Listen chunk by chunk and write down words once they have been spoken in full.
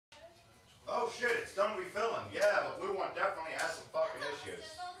It's done refilling. Yeah, the blue one definitely has some fucking issues.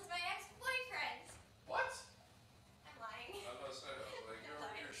 As old as my ex-boyfriend. What? I'm lying. I was about to say, I was like, you're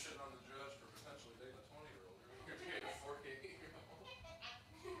over here shitting on the judge for potentially dating a 20-year-old. You're dating a 48-year-old.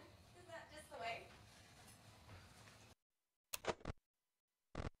 Is that just the way?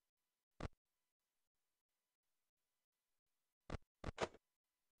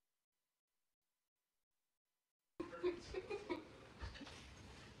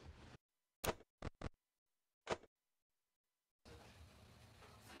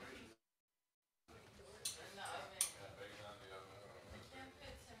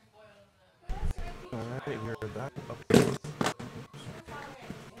 Alright, we're back up.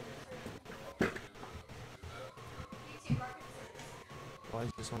 Why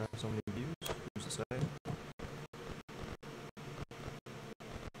does this one have so many views? Who's to say?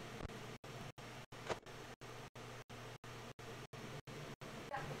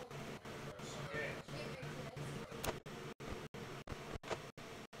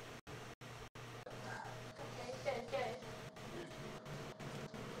 Good.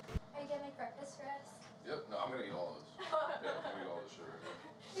 Are you gonna make breakfast for us? Yep, no, I'm gonna eat all this. Yeah, I'm gonna eat all this shit right here.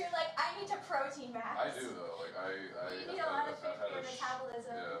 You're like, I need to protein max. I do though, like You need a lot of food for your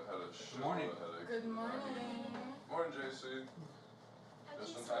metabolism. Yeah, I've had a shit Good morning. headache. Good morning. Morning, JC.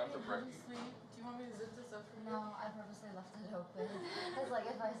 Just in time for breakfast. Do you want me to zip this up for you? No, I purposely left it open. It's like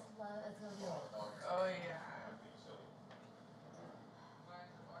if I slow, it's gonna be like. Oh yeah.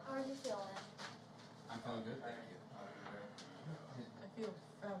 How are you feeling? I'm feeling good, thank you. I feel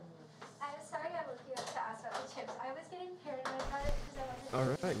fabulous. I'm sorry I woke you up to ask about the chips. I was getting paranoid about it because I wasn't.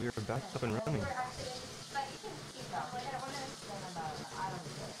 Alright, we're back up and running. But you can keep them. Like, I don't want to. I don't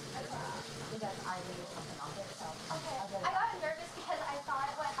do it. Because I leave something off it, so. Okay. I got nervous because I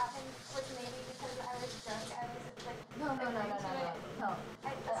thought what happened was maybe because I was drunk. I was like. No.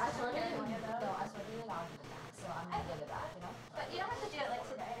 I swear to you, paranoia, though. no, I swear to you, I'll give it back. So I'm gonna give it back, you know? But you don't have to do it like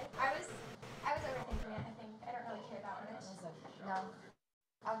today. I was overthinking it, I think. I don't really care that much. No,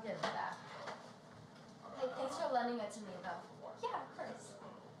 I'll give it back. Hey, thanks for lending it to me, though. Yeah, of course.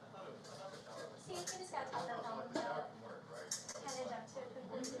 See, you just gotta talk about problems out. Kind of jump to a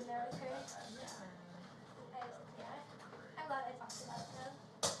conclusion there with her. I'm glad I talked about it though.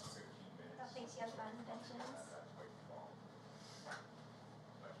 I don't think she has bad intentions.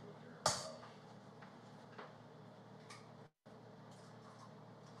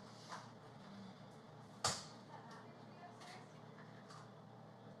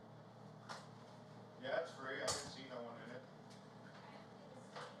 Yeah, it's free. I didn't see no one in it.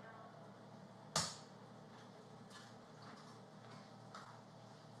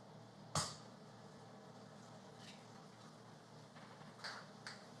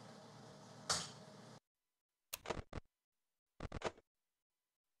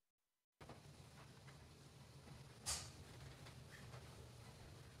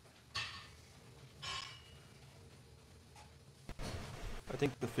 I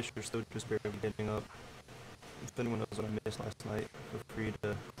think the fish are still just barely getting up. If anyone knows what I missed last night, feel free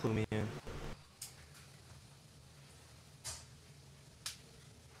to clue me in.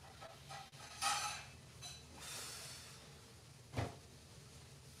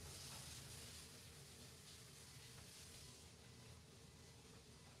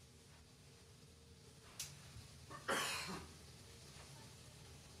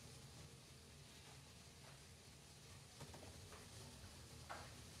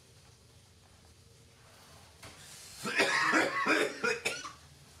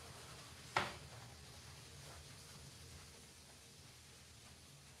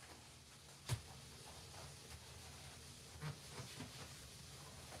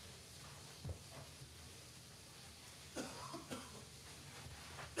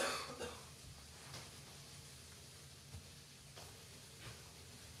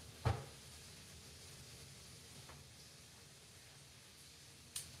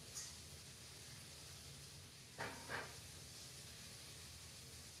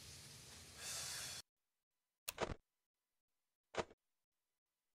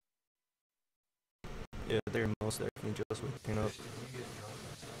 Yeah, they're most definitely just waking up.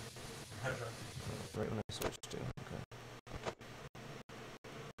 Right when I switched to, okay.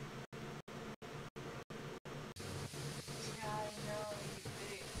 Yeah, I know.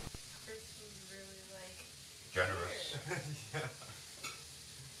 Chris was really like Generous. Yeah.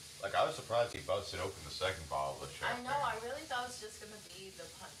 Like, I was surprised he busted open the second bottle of champagne. I know, I really thought it was just gonna be the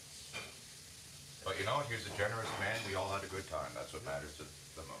punch. But you know what? He's a generous man. We all had a good time. That's what matters the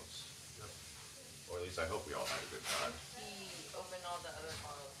most. Or at least I hope we all had a good time. He opened all the other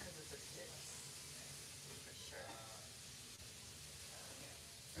bottles because it's a tips. For sure.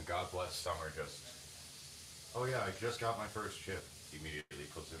 And God bless Summer just Oh yeah, I just got my first chip. Immediately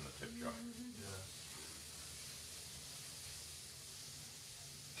puts in the tip jar. Yeah.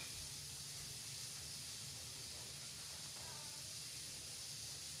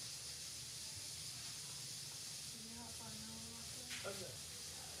 I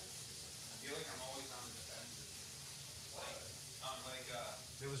feel like I'm always on the defensive.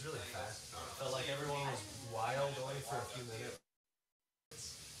 It was really fast. Felt like everyone was wild only for a few minutes.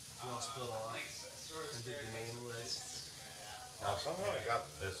 We all split off and did the name list. Now somehow I got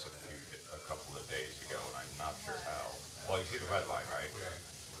this a couple of days ago, and I'm not sure how. Well, you see the red line, right?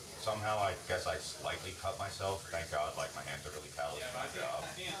 Somehow I guess I slightly cut myself. Thank God, like my hands are really calloused from the job.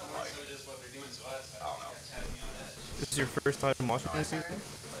 Like, I don't know. This is your first time watching this season?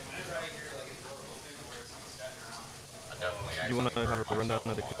 I definitely. Do you want to have a rundown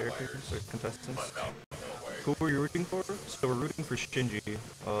of the characters or contestants? But no, no way. Who were you rooting for? So we're rooting for Shinji.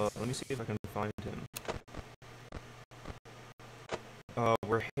 Let me see if I can find him.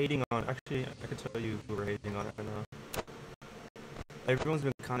 We're hating on. Actually, I can tell you who we're hating on right now. Everyone's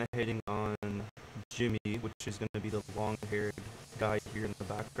been kind of hating on Jimmy, which is going to be the long-haired guy here in the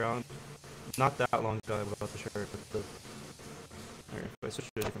background. Not that long guy without the shirt, but the. Here, if I switch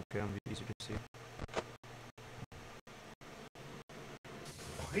to a different camera, it'll be easier to see.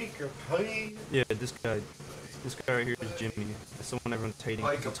 Yeah, this guy right here is Jimmy. That's the one everyone's hating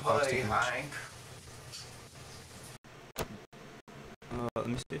because he talks too much. Let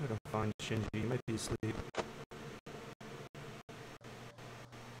me see if I can find Shinji. He might be asleep.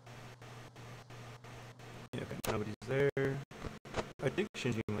 Yeah, okay, nobody's there. I think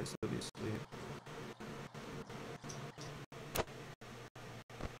Shinji might still be asleep.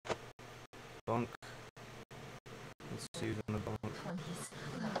 Bunk. Let's see who's on the bunk.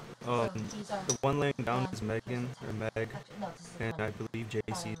 The one laying down is Megan, or Meg, and I believe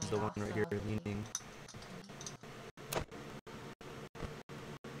JC is the one right here leaning.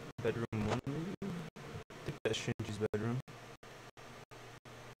 Bedroom 1, maybe? I think that's Shinji's bedroom.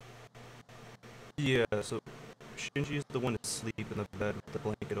 Yeah, so Shinji is the one asleep in the bed with the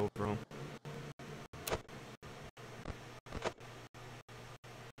blanket over him.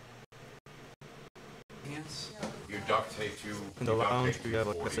 You duct tape to. In the lounge, we have,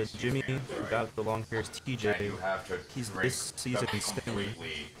 like I said, Jimmy. We got the long hair is TJ. And you have to He's drink this season them Stanley.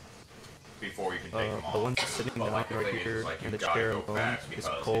 completely before you can take them off. The one sitting But down like, the right thing is, here like, in the you gotta chair go alone fast is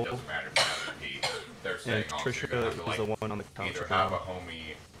because Cole. it doesn't matter if you have to pee. They're And saying also you're gonna have to, Trisha is the one on the couch. either have a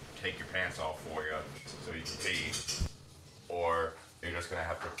homie take your pants off for you so you can pee, or you're just gonna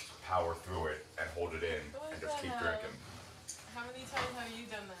have to power through it and hold it in and just keep drinking. How many times have you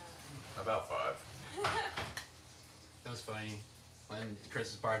done that? About 5. That was funny. When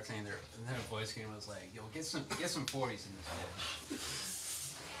Chris was bartending, and then a voice came and was like, "Yo, get some 40s in this bitch."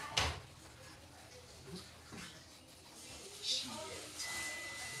 Shit.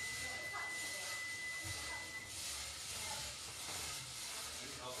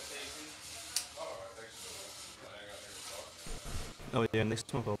 Oh yeah, and they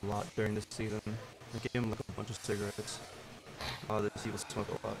smoke a lot during this season. I gave him like a bunch of cigarettes. These people smoke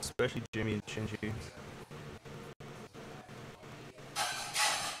a lot, especially Jimmy and Shinji.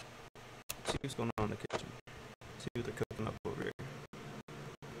 See what's going on in the kitchen. See what they're cooking up over here.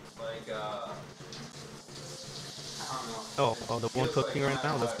 Like, I don't know. Oh, the one cooking right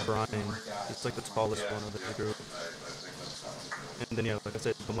now, that's Brian. He's like the tallest one of the group. And then yeah, like I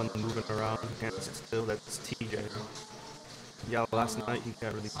said, the one moving around, can't sit still, that's TJ. Yeah, last night he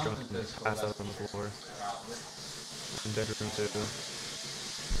got really drunk and passed out on the floor. In bedroom 2.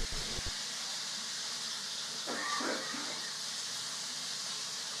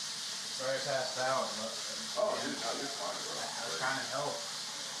 Sorry I passed out. Oh, you're fine, bro. I was trying to help.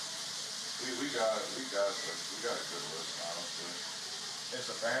 We got a good list, honestly. Is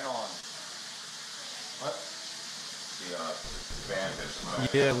the fan on? What? The band is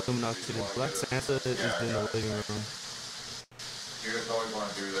Yeah, Illuminati. Black Santa is in the living room. You just always want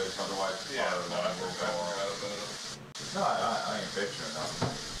to do this, otherwise it's part of the No, I ain't bitching or nothing.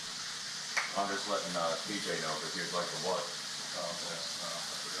 I'm just letting TJ know because he was like, what? Oh, okay. No,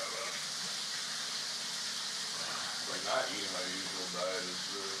 I forgot about it. Like, not eating my usual diet is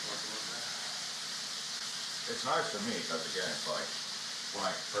really fucking with me. It's nice to me because again, it's like when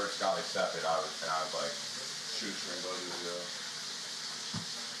I first got accepted, I was like, Shoestring buddies, yeah.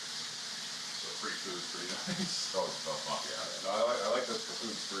 So free food's pretty nice. oh fuck yeah. No, I like this for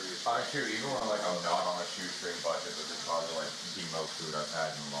food's free. I too, even when like I'm not on a shoestring budget, but it's probably like the most food I've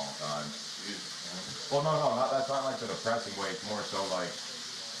had in a long time. Jesus. Well, no, that's not like the depressing way. It's more so like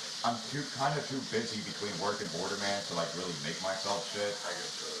I'm kind of too busy between work and Borderman to like really make myself shit.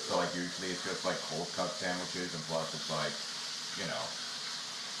 So like usually it's just like cold cut sandwiches, and plus it's like, you know.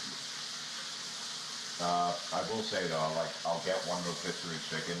 I will say though, like I'll get one of those rotisserie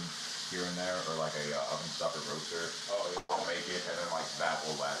chickens here and there, or like a oven stuffer roaster. Oh, yeah. I'll make it, and then like that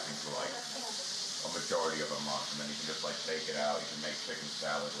will last me for like a majority of a month, and then you can just like take it out. You can make chicken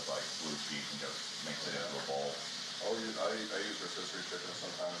salad with like blue cheese and just mix it into a bowl. Oh, I use rotisserie chicken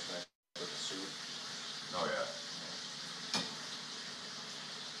sometimes to make with the soup. Oh yeah.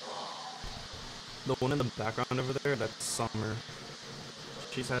 The one in the background over there, that's Summer.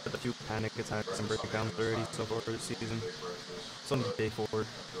 She's had a few panic attacks and breakdowns already so far this season. It's on day 4. I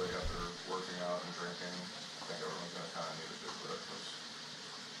feel like after working out and drinking, I think everyone's gonna kind of need a good breakfast.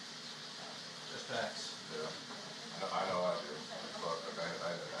 Just facts. Yeah. I know I do. But like,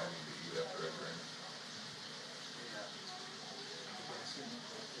 I need to eat after I drink.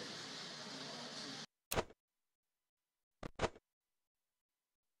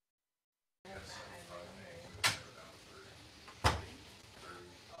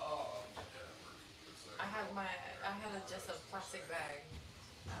 I had just a plastic bag,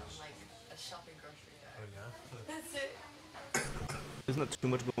 like a shopping grocery bag. Oh yeah. That's it. There's not too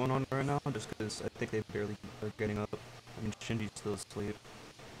much going on right now, just because I think they barely are getting up. I mean, Shinji's still asleep.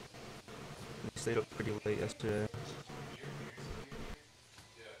 He stayed up pretty late yesterday.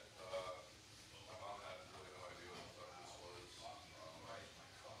 My mom had really no idea what this was.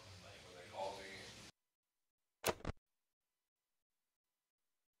 When they called me.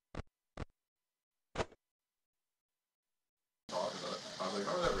 Talked about it. I was like,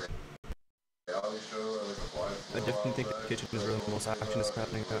 oh, that reality show or like a blind. I definitely think the kitchen is where the most action is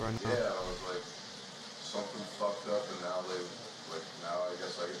happening at right now. Yeah, I was like, something fucked up, and now now I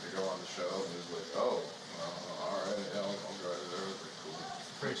guess I get to go on the show. And he's like, oh, well, all right, yeah, I'll drive you there. It was like, cool.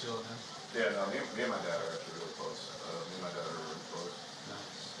 Pretty chill, man. Yeah, no, me and my dad are actually really close. Me and my dad are really close.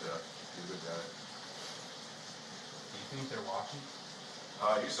 Nice. Yeah, he's a good guy. Do you think they're watching?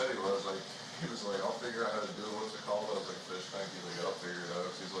 He said he was like, I'll figure out how to do it. What's it called? I was like, fish tank. He's like, I'll figure it out.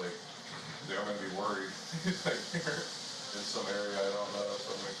 He's like, dude, I'm gonna be worried. He's like, you're in some area I don't know, so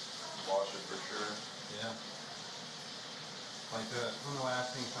I'm gonna watch it for sure. Yeah. Like one of the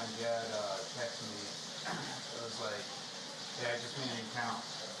last things my dad texted me, it was like, yeah, I just made an account.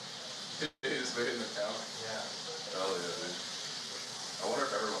 He just made an account. Yeah. Hell yeah, dude. I wonder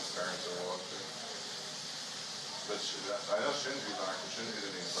if everyone's parents are watching. But I know Shinji's on, because Shinji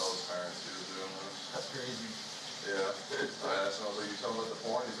didn't even tell his parents he was doing this. That's crazy. Yeah. I asked him, I was like, you tell him about the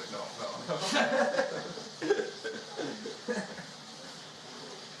porn? He's like, no.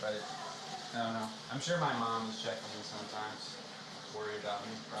 But I don't know. I'm sure my mom is checking in sometimes, worried about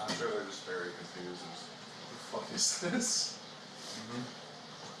me. I'm Probably. sure they're just very confused. What the fuck is this?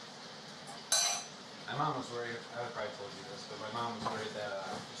 My mom was worried. I would probably told you this, but my mom was worried that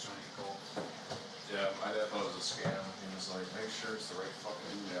it was going to get cold. Yeah, my dad thought it was a scam. He was like, make sure it's the right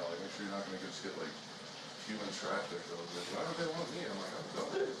fucking email. Like, make sure you're not going to just get, like, human traffic. I was like, why don't they want me? I'm like, I'm done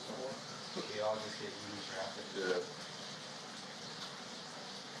with this. We all just get human traffic. Yeah.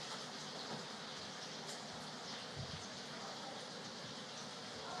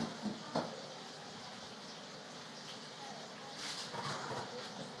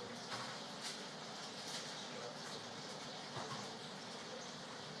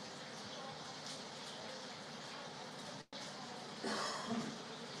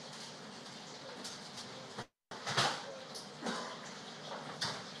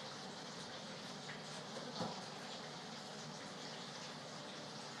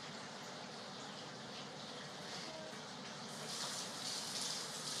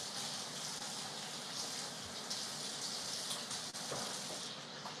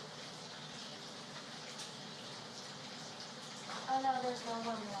 Oh no, there's no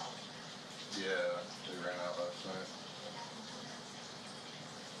one left. Yeah, they ran out last night.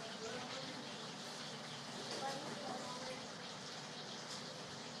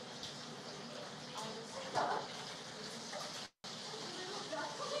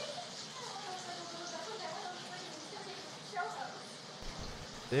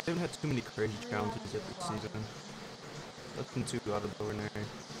 They haven't had too many crazy challenges yet this season. Nothing too out of the ordinary.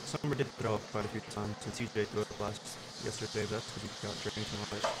 Summer did throw up quite a few times, and TJ threw up yesterday, but that's because he got drinking too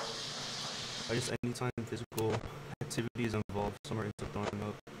much. I just anytime physical activity is involved, Summer ends up throwing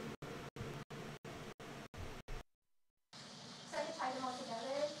up. So I could tie them all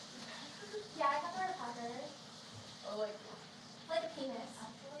together. Yeah, I thought they were Packer. Oh, Like a penis.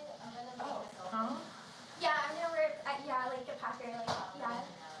 Actually, I'm gonna make Oh. myself. Huh? Yeah, I'm gonna wear yeah, like a Packer, like yeah.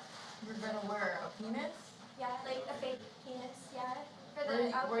 You're gonna wear a penis? Yeah, like a fake penis, yeah. For Where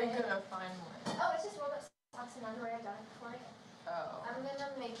the Where are you gonna find one? Oh, it's just rolled up socks and underwear. I've done it before. Oh. I'm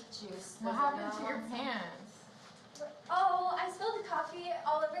gonna make juice. What happened to your pants? Oh, I spilled the coffee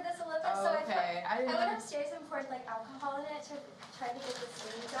all over this a little bit, so Okay, I went upstairs and poured like alcohol in it to try to get the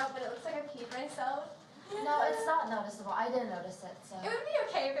stains out, but it looks like I peed myself. No, it's not noticeable. I didn't notice it, so. It would be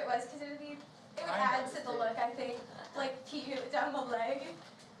okay if it was, because it would add to the look, I think. Like pee down the leg.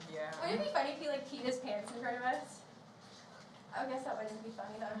 Yeah. Wouldn't it be funny if he like peed his pants in front of us? I guess that wouldn't be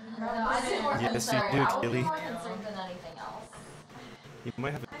funny. That would be No, gross. I'd be more Yes, you concerned. do, I would be Kelly. more concerned than anything else. You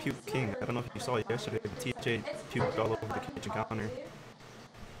might have a puke king. I don't know if you saw it yesterday, but TJ puked all over the kitchen counter.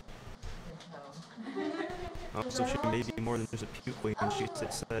 So she may be more than just a puke queen. She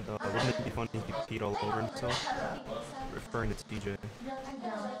said, wouldn't it be funny if he peed all over himself? Referring to TJ.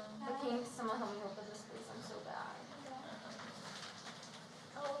 Okay, someone help me open this, please. I'm so bad.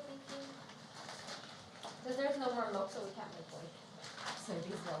 Oh, thank you. Because there's no more milk, so we can't make like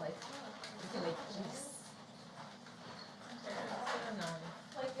smoothies, but like we can make juice.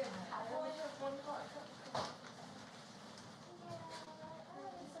 Like a pattern of one part.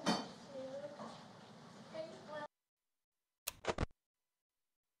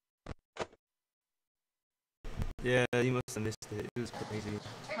 Yeah, you must have missed it. It was crazy.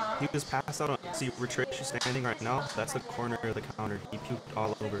 He was passed out on. See where Trish is standing right now? That's the corner of the counter. He puked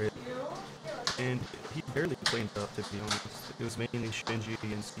all over it. And he barely cleaned up, to be honest. It was mainly Shinji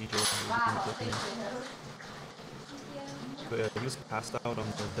and CJ. Wow, thank you. But yeah, he was passed out on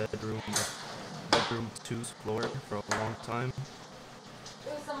the bedroom 2's floor for a long time.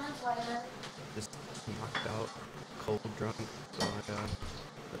 It was someone's sweater. Just knocked out, cold drunk. So yeah.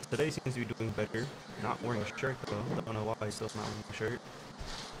 But today seems to be doing better. Not wearing a shirt though. Don't know why he's still not wearing a shirt.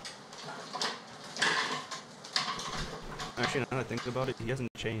 Actually, now that I think about it, he hasn't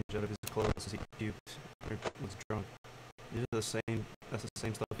changed out of his clothes since he puked or was drunk. These are the same. That's the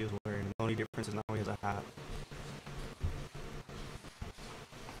same stuff he was wearing. The only difference is now he has a hat.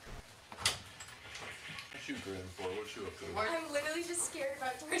 What you grinning for? What you up to? I'm literally just scared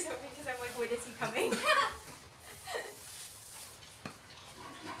about doors open because I'm like, when is he coming?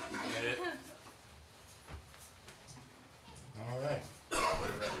 Alright.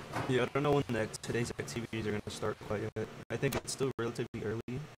 Yeah, I don't know when today's activities are going to start quite yet. I think it's still relatively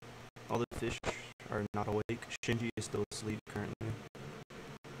early. All the fish are not awake. Shinji is still asleep currently.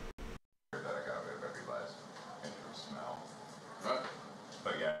 That I got rid of every last inch of smell. Right.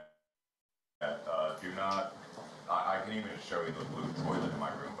 But yeah, do not. I can even show you the blue toilet in my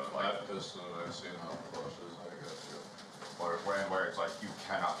room, but like, That piston I've seen how it flushes, I got you. where it's like you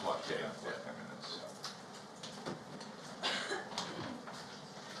cannot flush it in 10 minutes.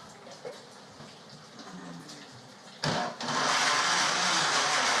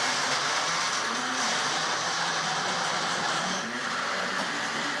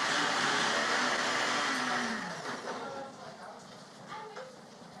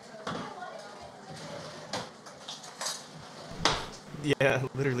 Yeah,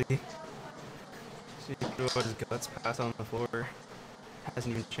 literally. She threw out his guts, passed on the floor.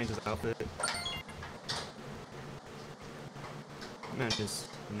 Hasn't even changed his outfit. Man, just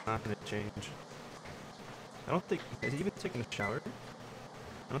not gonna change. I don't think. Is he even taking a shower?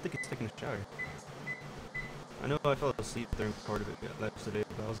 I don't think he's taking a shower. I know I fell asleep during part of it yesterday,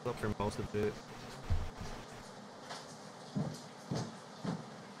 but I was up for most of it.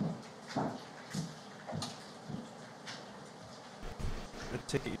 I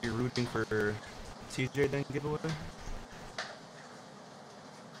take it you're rooting for TJ then giveaway?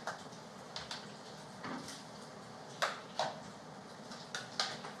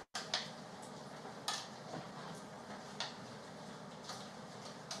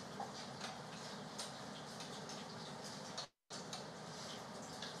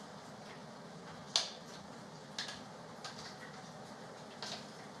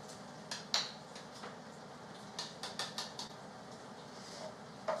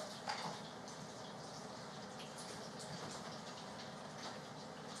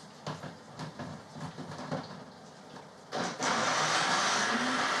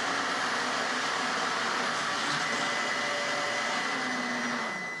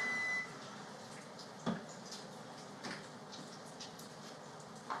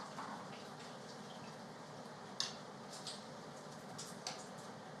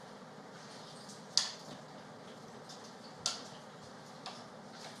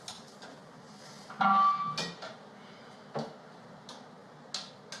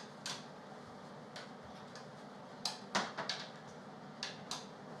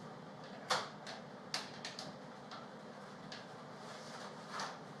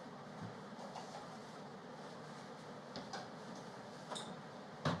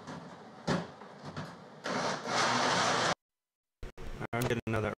 trying to get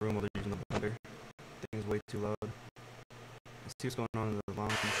into that room while they're using the blender. Thing is way too loud. Let's see what's going on in the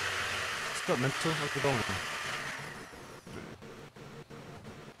lounge. What's up, Mental? How's it going?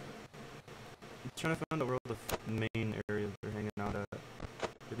 I'm trying to find out where all the main areas they're hanging out at.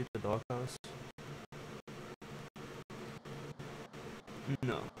 Maybe the doghouse?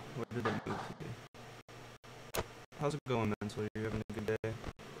 No. Where did they move to? How's it going, Mental? You having a good day?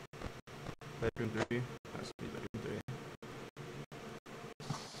 Bedroom 3? Has to be bedroom 3.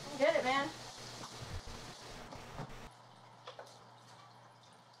 Get it, man.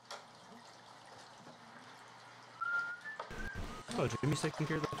 Oh, Jimmy's taking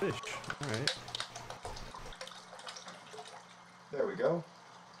care of the fish. Alright. There we go.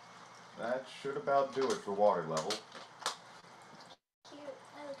 That should about do it for water level. Cute.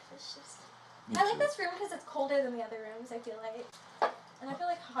 I like fishes. I like this room because it's colder than the other rooms, I feel like. And I feel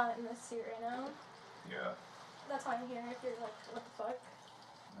like hot in this suit right now. Yeah. That's why I'm here. If you're like, what the fuck?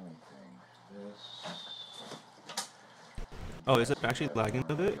 Anything. This. Oh, is it actually lagging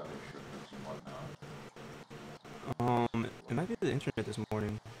a bit? It might be the internet this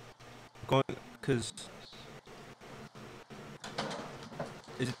morning. Cause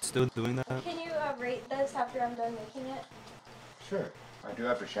is it still doing that? Can you rate this after I'm done making it? Sure. I do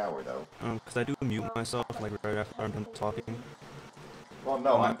have to shower though. Cause I do mute myself like right after I'm done talking. Well,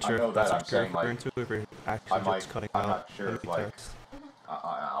 no, I'm I not sure know if that. that's I'm what saying you're like. referring to, if it actually just cutting I'm out. not sure Let if me like. text.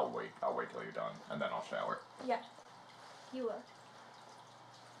 I'll wait. I'll wait till you're done, and then I'll shower. Yeah. You will.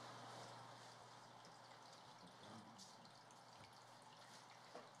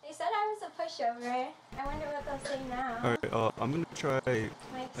 They said I was a pushover. I wonder what they'll say now. Alright, I'm gonna try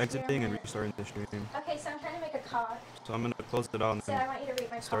My exiting and experiment. restarting the stream. Okay, so I'm trying to make a cock. So I'm gonna close it out and So I then want you to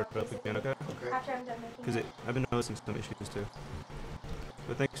rate my start cock, it up again, okay? after I'm done making Because it. I've been noticing some issues too.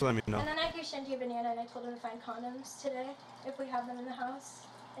 But thanks for letting me know. And then I gave Shinji a banana and I told him to find condoms today, if we have them in the house.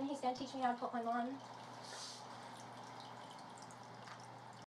 And he's gonna teach me how to put one on.